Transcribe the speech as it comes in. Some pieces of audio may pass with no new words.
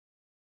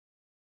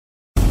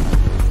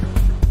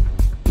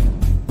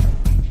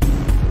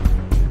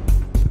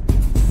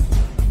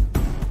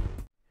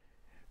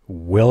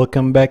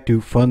Welcome back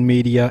to Fun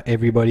Media,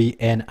 everybody.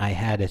 And I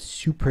had a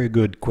super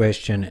good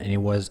question, and it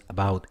was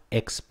about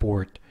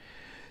export.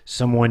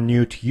 Someone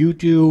new to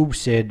YouTube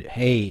said,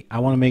 hey, I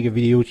want to make a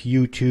video to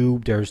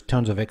YouTube. There's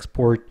tons of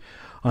export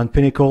on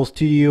Pinnacle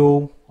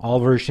Studio, all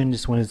versions.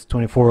 This one is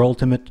 24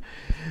 Ultimate.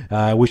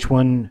 Which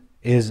one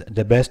is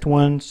the best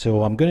one?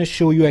 So I'm going to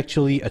show you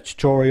actually a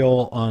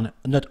tutorial on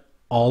not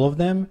all of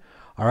them,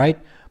 all right,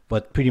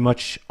 but pretty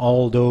much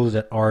all those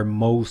that are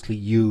mostly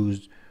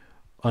used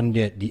on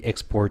the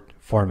export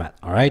format.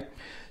 All right,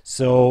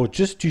 so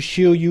just to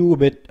show you a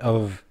bit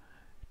of,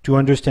 to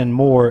understand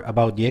more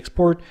about the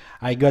export,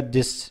 I got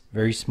this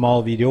very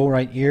small video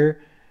right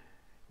here,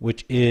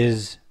 which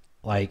is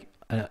like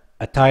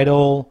a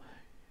title,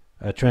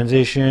 a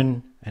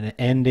transition, and an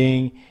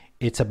ending.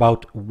 It's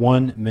about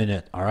 1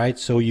 minute. All right,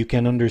 so you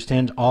can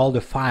understand all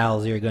the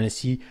files you're going to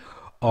see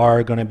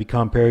are going to be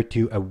compared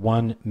to a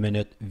 1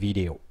 minute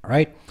video. All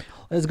right,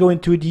 let's go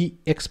into the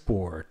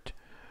export.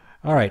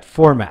 All right,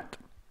 format.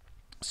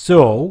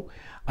 So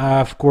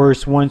of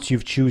course, once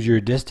you've choose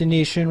your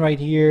destination right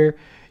here,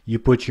 you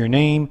put your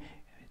name.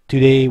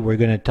 Today we're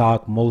going to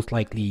talk most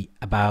likely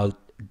about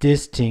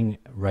this thing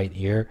right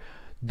here,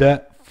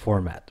 the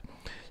format.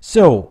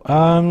 So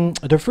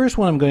the first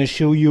one I'm going to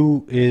show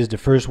you is the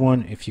first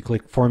one. If you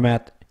click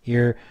format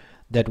here,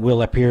 that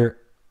will appear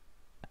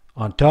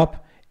on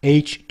top,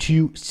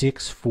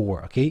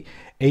 H.264. okay,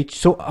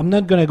 so I'm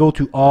not going to go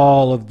to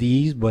all of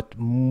these, but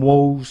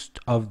most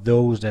of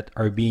those that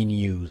are being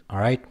used. All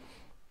right,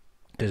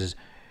 because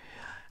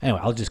anyway,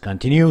 I'll just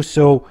continue.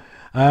 So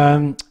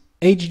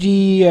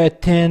HD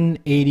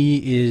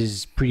 1080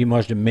 is pretty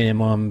much the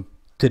minimum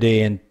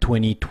today in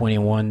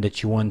 2021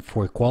 that you want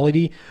for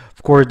quality.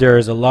 Of course,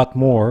 there's a lot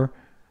more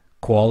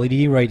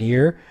quality right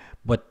here,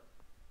 but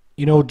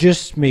you know,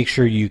 just make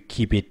sure you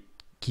keep it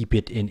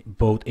in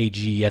both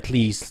HD, at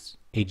least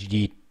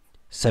HD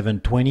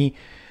 720.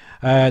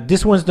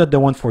 This one's not the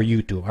one for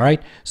YouTube. All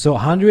right, so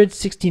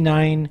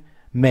 169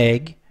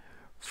 meg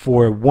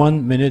for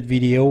 1 minute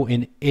video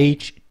in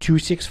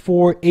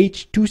H.264.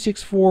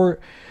 H.264,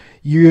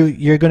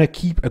 you're gonna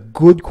keep a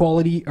good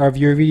quality of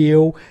your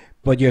video,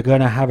 but you're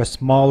gonna have a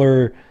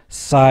smaller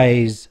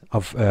size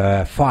of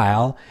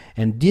file,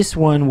 and this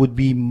one would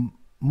be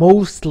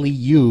mostly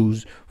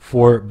used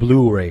for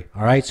Blu-ray.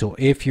 All right, so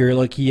if you're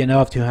lucky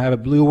enough to have a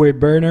Blu-ray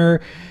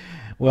burner,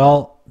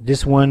 well,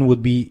 this one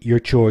would be your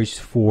choice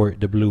for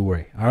the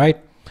Blu-ray. All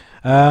right,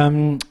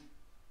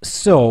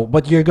 so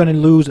but you're gonna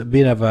lose a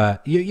bit of a,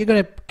 you're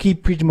gonna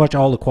keep pretty much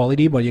all the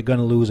quality, but you're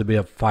gonna lose a bit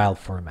of file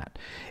format.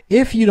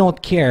 If you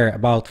don't care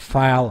about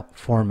file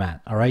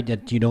format, all right,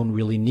 that you don't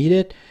really need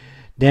it,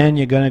 then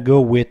you're gonna go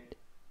with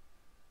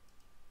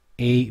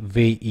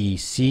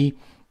AVEC.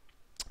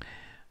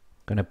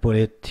 Gonna put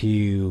it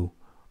to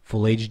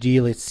full HD.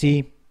 Let's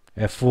see,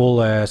 a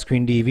full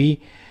screen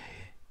DV.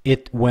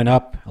 It went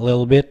up a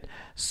little bit.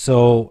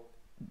 So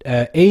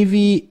AV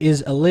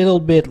is a little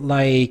bit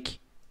like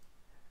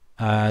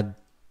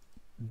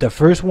the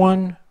first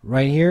one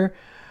right here,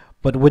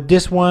 but with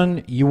this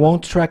one you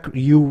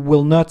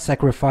will not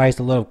sacrifice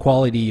a lot of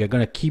quality. You're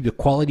gonna keep the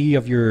quality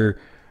of your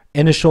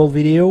initial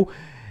video,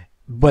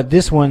 but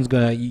this one's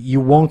gonna, you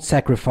won't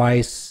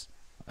sacrifice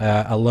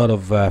a lot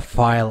of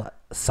file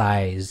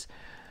size.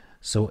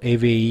 So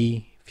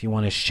AVE, if you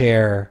want to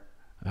share,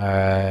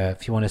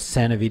 if you want to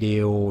send a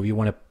video, you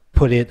want to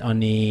put it on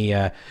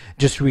the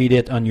just read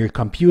it on your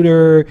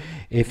computer,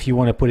 if you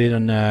want to put it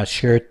on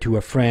share it to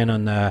a friend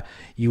on a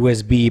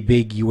USB,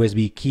 big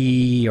USB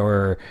key,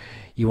 or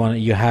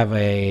you have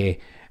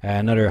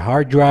another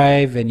hard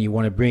drive and you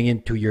want to bring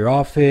it to your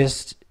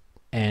office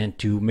and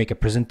to make a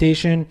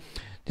presentation,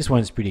 this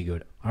one is pretty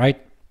good. All right,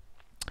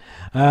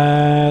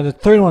 the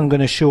third one I'm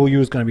going to show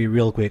you is going to be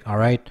real quick. All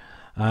right,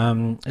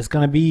 it's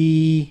going to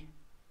be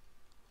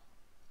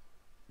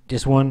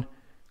this one,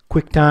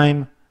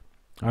 QuickTime.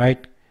 All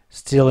right,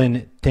 still in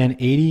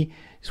 1080.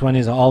 This one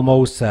is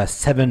almost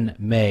 7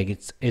 meg.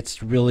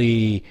 It's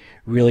really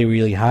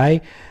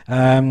high.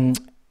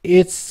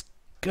 It's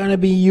gonna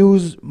be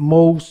used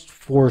most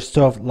for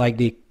stuff like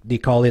they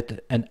call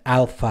it an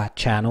alpha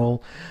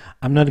channel.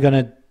 I'm not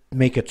gonna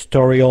make a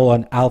tutorial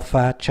on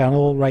alpha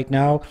channel right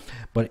now,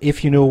 but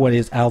if you know what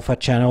is alpha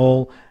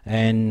channel,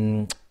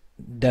 and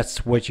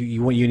that's what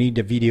you need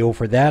the video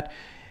for that,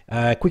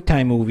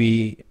 QuickTime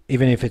movie,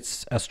 even if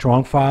it's a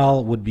strong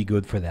file, would be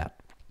good for that.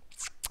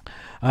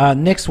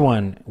 Next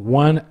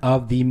one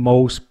of the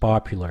most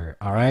popular.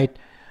 All right,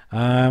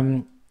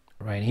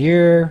 right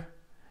here,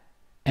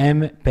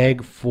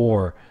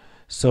 MPEG-4.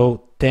 So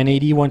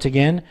 1080 once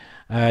again.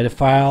 The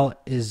file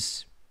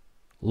is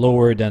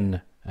lower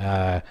than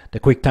the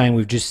QuickTime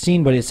we've just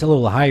seen, but it's a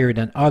little higher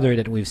than other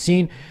that we've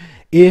seen.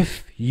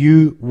 If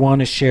you want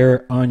to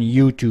share on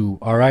YouTube,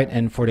 all right,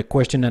 and for the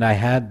question that I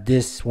had,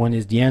 this one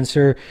is the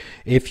answer.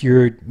 If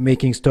you're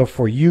making stuff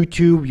for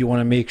YouTube, you want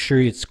to make sure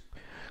it's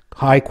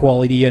high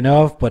quality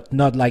enough, but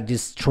not like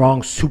this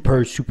strong,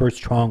 super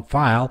strong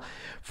file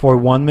for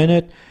 1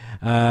 minute.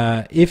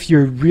 If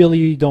you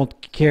really don't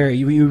care,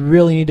 you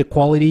really need the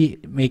quality,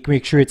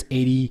 make sure it's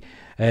 80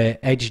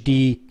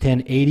 HD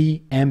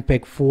 1080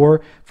 MPEG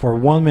 4 for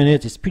 1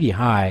 minute is pretty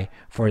high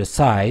for the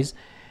size.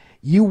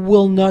 You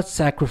will not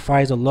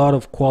sacrifice a lot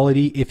of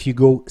quality if you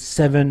go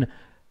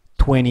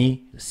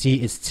 720. See,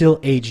 it's still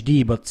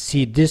HD, but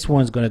see, this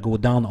one's gonna go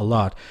down a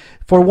lot.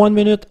 For 1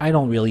 minute, I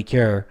don't really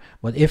care,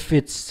 but if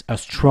it's a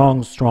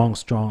strong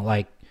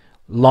like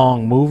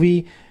long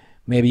movie,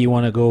 maybe you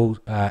want to go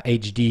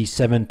HD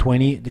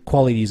 720, the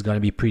quality is going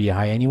to be pretty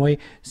high anyway.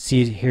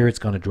 See here, it's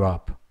going to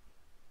drop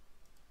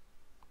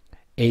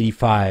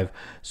 85.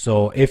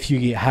 So if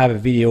you have a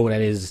video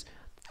that is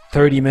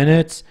 30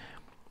 minutes,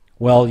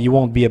 well, you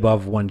won't be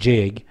above 1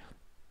 gig.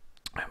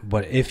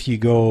 But if you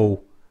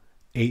go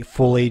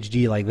full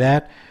HD like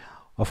that,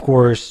 of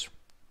course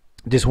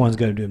this one's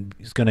going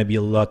to be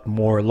a lot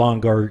more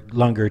longer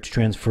to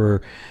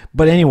transfer.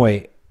 But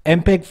anyway,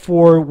 MPEG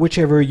 4,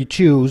 whichever you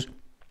choose,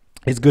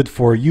 is good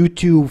for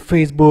YouTube,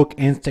 Facebook,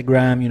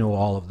 Instagram, you know,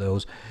 all of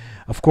those.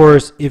 Of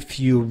course, if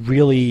you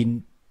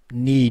really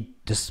need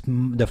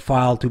the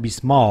file to be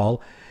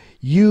small,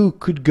 you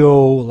could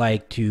go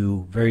like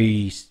to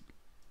very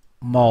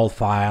small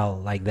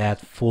file like that,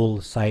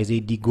 full size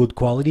HD, good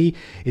quality.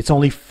 It's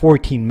only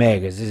 14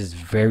 megas. This is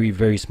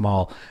very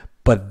small.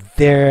 But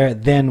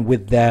then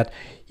with that,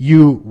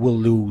 you will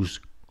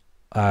lose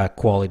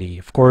quality.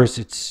 Of course,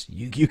 it's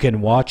you can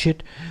watch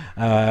it.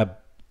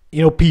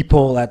 You know,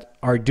 people that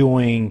are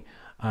doing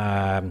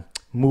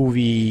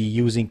movie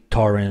using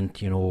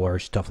torrent, you know, or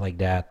stuff like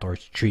that, or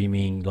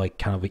streaming like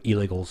kind of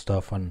illegal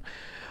stuff on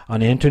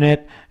the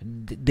internet,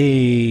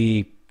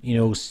 they, you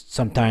know,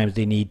 sometimes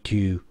they need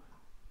to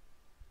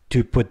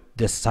put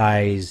the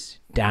size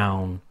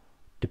down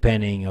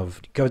depending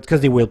of,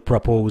 because they will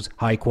propose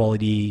high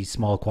quality,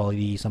 small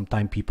quality.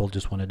 Sometimes people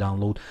just want to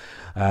download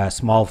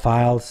small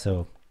files.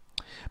 So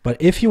but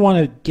if you want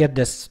to get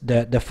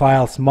the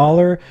file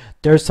smaller,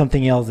 there's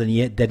something else that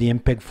the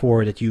MPEG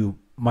 4 that you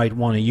might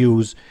want to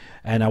use,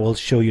 and I will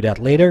show you that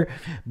later.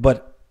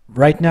 But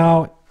right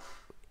now,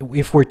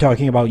 if we're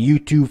talking about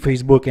YouTube,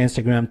 Facebook,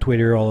 Instagram,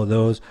 Twitter, all of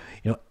those,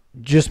 you know,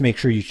 just make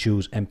sure you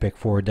choose MPEG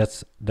 4.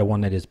 That's the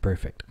one that is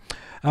perfect.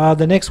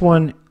 The next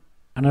one,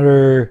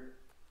 another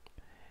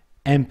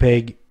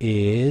MPEG,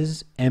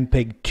 is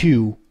MPEG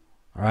 2.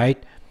 All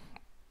right.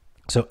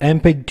 So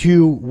MPEG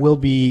 2 will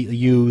be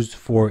used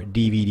for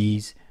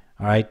DVDs.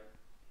 All right.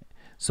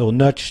 So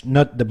not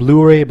the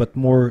Blu-ray, but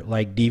more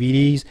like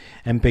DVDs.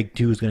 MPEG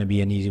 2 is going to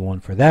be an easy one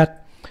for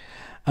that.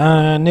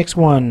 Next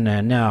one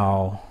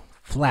now,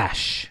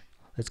 Flash.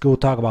 Let's go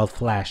talk about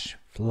Flash.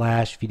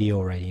 Flash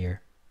video right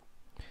here.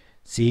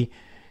 See,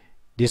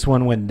 this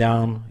one went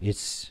down.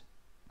 It's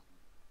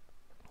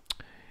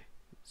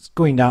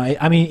going down.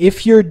 I mean,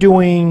 if you're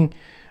doing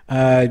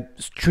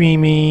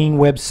streaming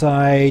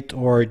website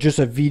or just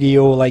a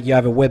video, like you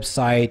have a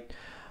website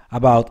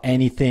about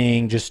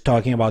anything, just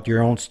talking about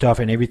your own stuff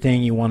and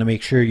everything, you want to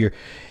make sure you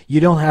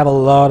don't have a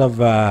lot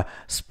of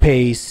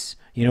space,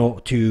 you know,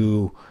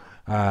 to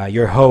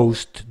your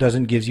host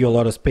doesn't give you a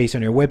lot of space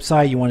on your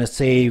website. You want to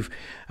save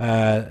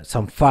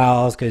some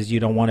files because you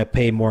don't want to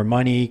pay more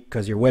money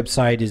because your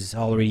website is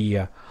already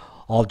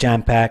all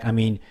jam-packed. I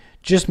mean,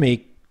 just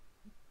make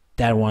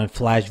that one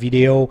Flash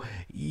video.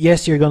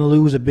 Yes, you're going to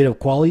lose a bit of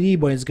quality,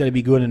 but it's going to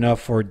be good enough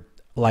for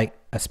like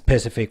a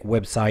specific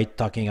website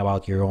talking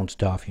about your own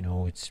stuff. You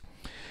know, it's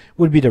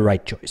would be the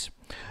right choice.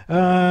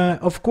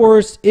 Of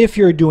course, if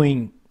you're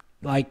doing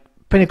like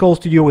Pinnacle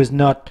Studio is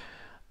not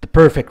the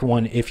perfect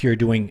one if you're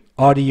doing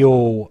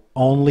audio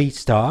only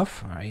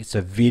stuff. All right, it's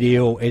a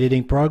video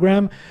editing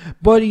program,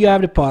 but you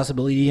have the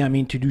possibility, I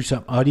mean, to do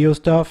some audio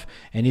stuff.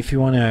 And if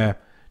you want to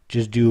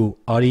just do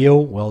audio,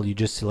 well, you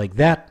just select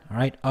that. All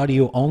right,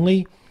 audio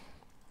only,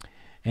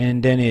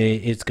 and then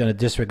it's going to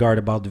disregard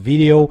about the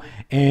video.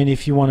 And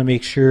if you want to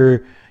make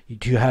sure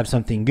to have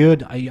something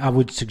good, I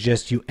would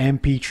suggest you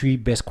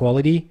MP3 best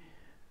quality.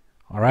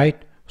 All right,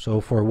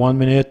 so for 1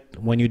 minute,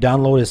 when you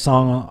download a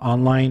song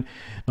online,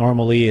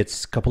 normally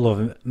it's a couple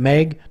of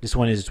meg. This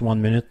one is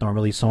 1 minute.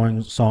 Normally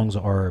songs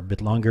are a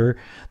bit longer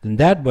than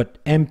that,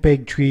 but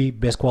MP3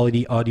 best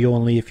quality audio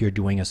only if you're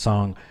doing a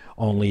song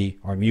only,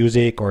 or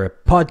music, or a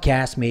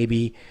podcast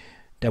maybe,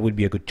 that would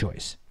be a good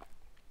choice.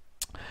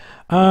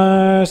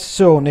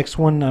 So next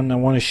one, I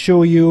want to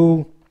show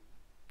you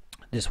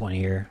this one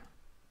here,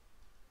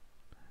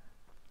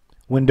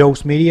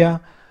 Windows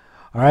Media.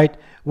 All right,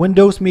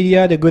 Windows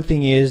Media, the good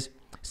thing is,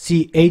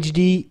 see,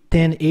 HD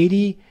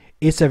 1080,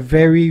 it's a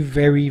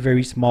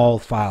very small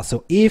file.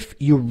 So if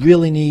you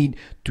really need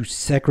to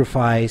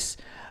sacrifice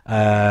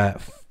the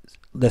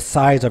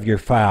size of your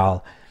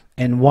file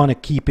and want to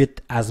keep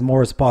it as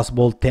more as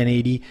possible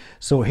 1080,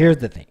 so here's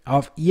the thing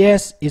of,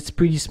 yes, it's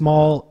pretty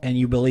small and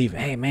you believe,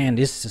 hey man,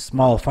 this is a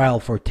small file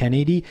for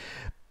 1080,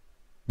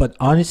 but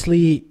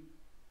honestly,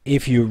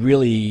 if you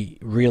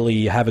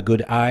really have a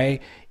good eye,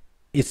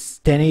 it's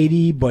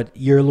 1080, but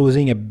you're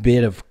losing a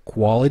bit of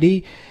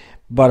quality.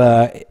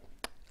 But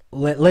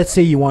let's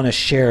say you want to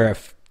share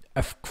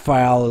a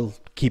file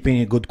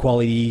keeping a good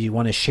quality, you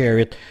want to share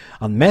it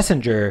on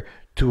Messenger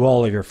to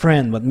all of your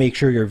friends, but make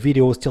sure your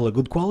video is still a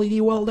good quality,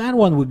 well, that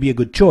one would be a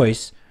good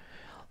choice.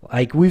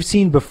 Like we've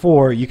seen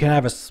before, you can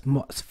have a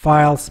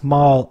file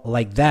small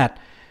like that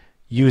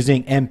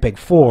using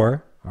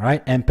MPEG-4, all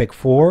right,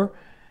 MPEG-4,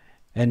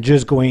 and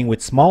just going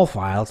with small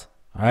files,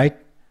 all right.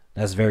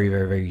 That's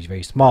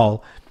very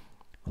small.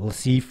 Let's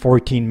see,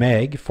 14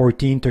 meg,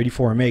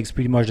 34 megs,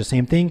 pretty much the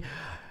same thing.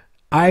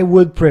 I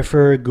would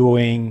prefer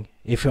going,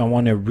 if I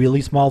want a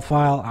really small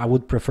file, I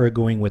would prefer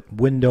going with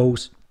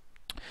Windows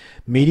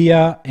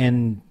Media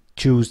and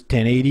choose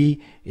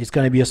 1080. It's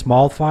going to be a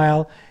small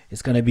file.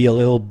 It's going to be a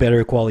little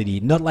better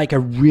quality. Not like a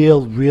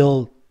real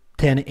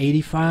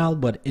 1080 file,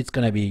 but it's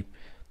going to be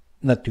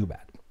not too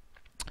bad.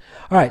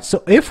 All right,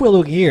 so if we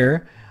look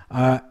here,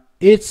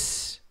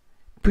 it's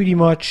pretty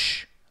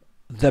much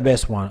the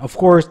best one. Of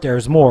course,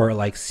 there's more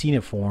like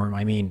Cineform.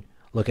 I mean,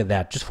 look at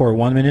that. Just for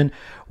 1 minute,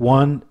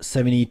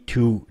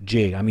 172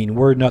 gig. I mean,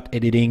 we're not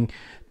editing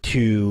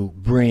to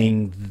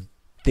bring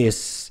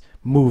this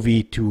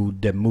movie to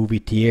the movie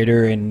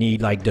theater and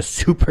need like the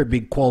super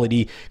big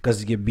quality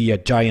because it could be a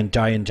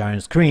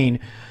giant screen.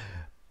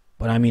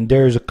 But I mean,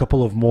 there's a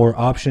couple of more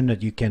options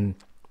that you can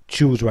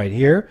choose right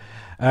here.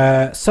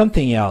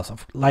 Something else,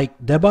 like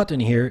the button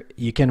here,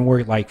 you can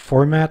work like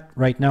format.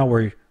 Right now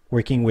we're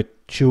working with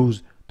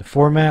choose the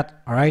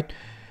format. All right.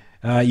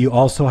 You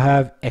also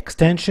have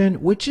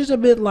extension, which is a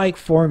bit like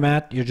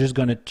format. You're just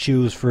gonna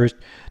choose first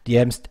the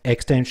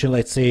extension.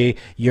 Let's say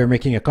you're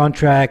making a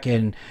contract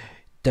and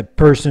the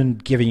person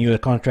giving you a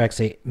contract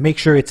say make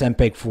sure it's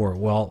MPEG-4.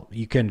 Well,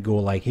 you can go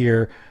like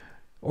here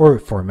or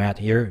format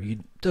here. It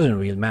doesn't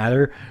really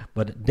matter.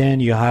 But then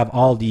you have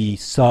all the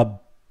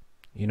sub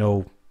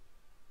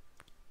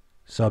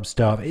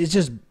stuff. It's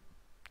just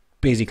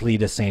basically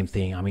the same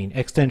thing. I mean,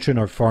 extension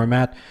or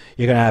format,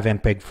 you're gonna have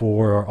MPEG-4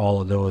 or all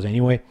of those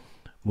anyway.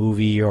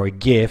 Movie or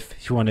GIF,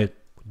 if you want to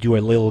do a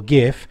little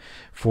GIF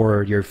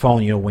for your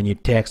phone, when you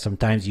text,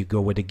 sometimes you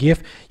go with a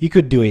GIF. You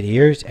could do it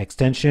here. It's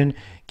extension,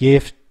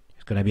 GIF.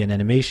 It's gonna be an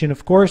animation,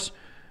 of course.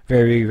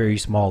 Very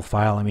small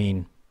file. I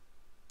mean,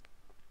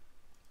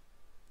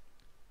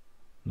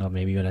 not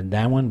maybe even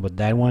that one, but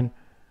that one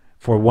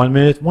for 1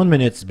 minute. 1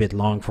 minute's a bit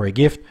long for a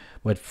GIF,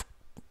 but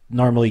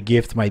normally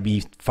GIF might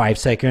be 5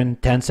 seconds,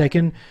 10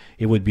 seconds.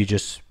 It would be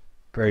just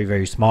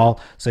very small.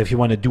 So if you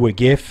want to do a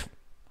GIF,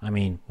 I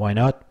mean, why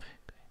not?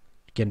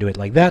 You can do it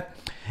like that.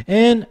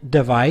 And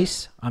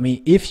device, I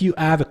mean, if you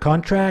have a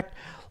contract,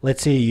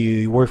 let's say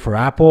you work for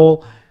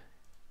Apple,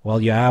 well,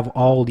 you have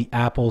all the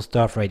Apple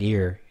stuff right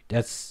here.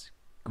 That's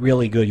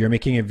really good. You're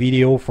making a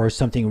video for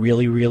something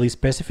really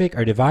specific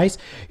or device.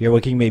 You're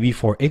working maybe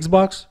for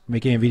Xbox,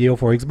 making a video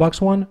for Xbox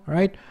One,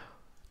 right?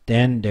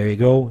 Then there you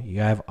go.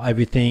 You have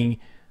everything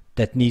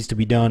that needs to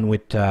be done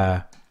with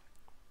Xbox,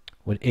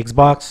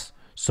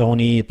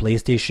 Sony,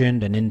 PlayStation,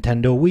 the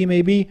Nintendo Wii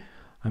maybe.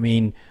 I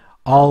mean,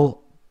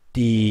 all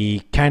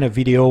the kind of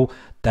video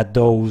that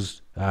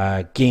those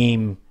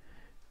game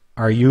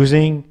are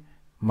using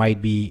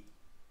might be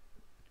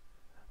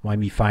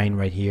fine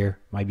right here,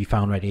 might be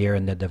found right here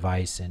in the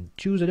device, and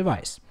choose a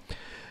device.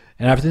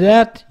 And after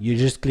that, you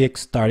just click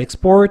start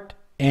export,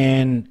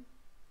 and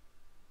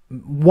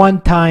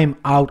one time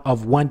out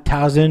of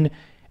 1,000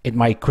 it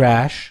might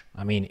crash.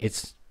 I mean,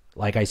 it's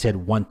like I said,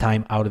 one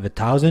time out of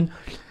 1,000.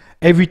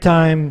 Every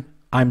time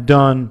I'm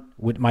done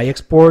with my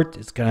export,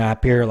 it's gonna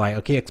appear like,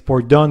 okay,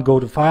 export done, go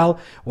to file.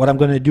 What I'm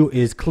gonna do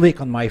is click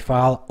on my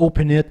file,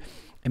 open it,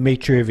 and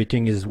make sure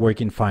everything is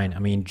working fine. I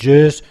mean,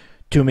 just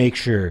to make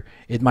sure.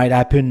 It might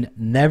happen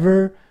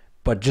never,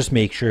 but just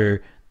make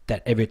sure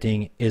that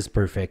everything is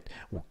perfect.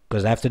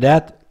 Because after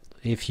that,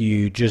 if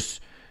you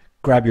just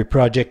grab your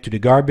project to the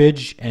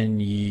garbage and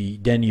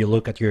then you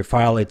look at your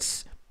file,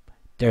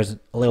 there's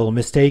a little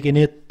mistake in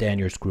it, then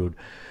you're screwed.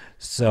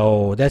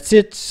 So that's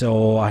it.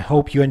 So I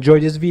hope you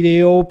enjoyed this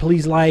video.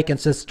 Please like and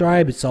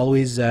subscribe. It's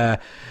always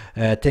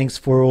thanks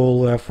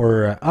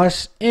for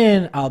us,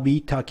 and I'll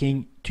be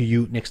talking to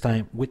you next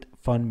time with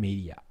fun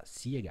media.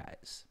 See you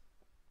guys.